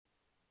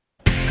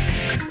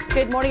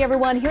Good morning,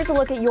 everyone. Here's a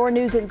look at your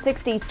news in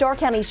 60. Starr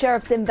County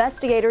Sheriff's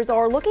investigators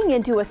are looking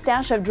into a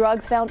stash of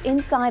drugs found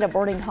inside a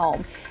burning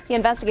home. The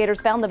investigators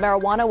found the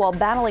marijuana while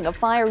battling a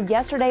fire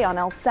yesterday on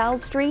El Sal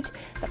Street.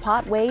 The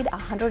pot weighed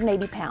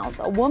 180 pounds.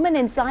 A woman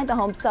inside the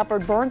home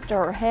suffered burns to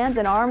her hands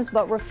and arms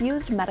but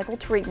refused medical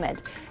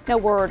treatment. No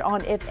word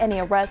on if any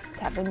arrests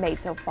have been made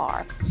so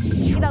far.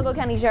 Hidalgo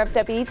County Sheriff's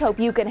deputies hope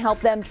you can help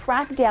them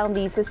track down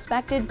the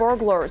suspected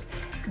burglars.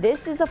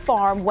 This is a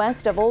farm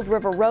west of Old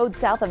River Road,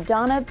 south of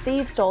Donna.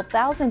 Thieves stole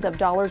thousands of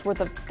dollars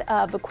worth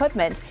of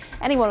equipment.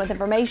 Anyone with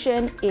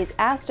information is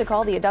asked to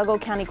call the Hidalgo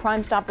County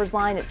Crime Stoppers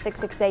line at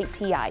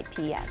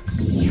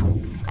 668-TIPS.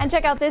 And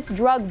check out this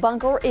drug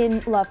bunker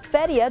in La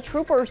Feria.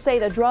 Troopers say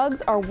the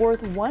drugs are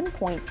worth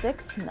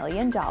 $1.6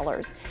 million.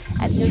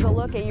 And here's a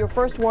look at your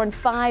First Warn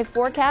 5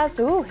 forecast.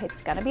 Ooh,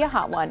 it's going to be a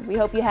hot one. We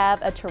hope you have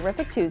a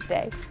terrific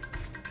Tuesday.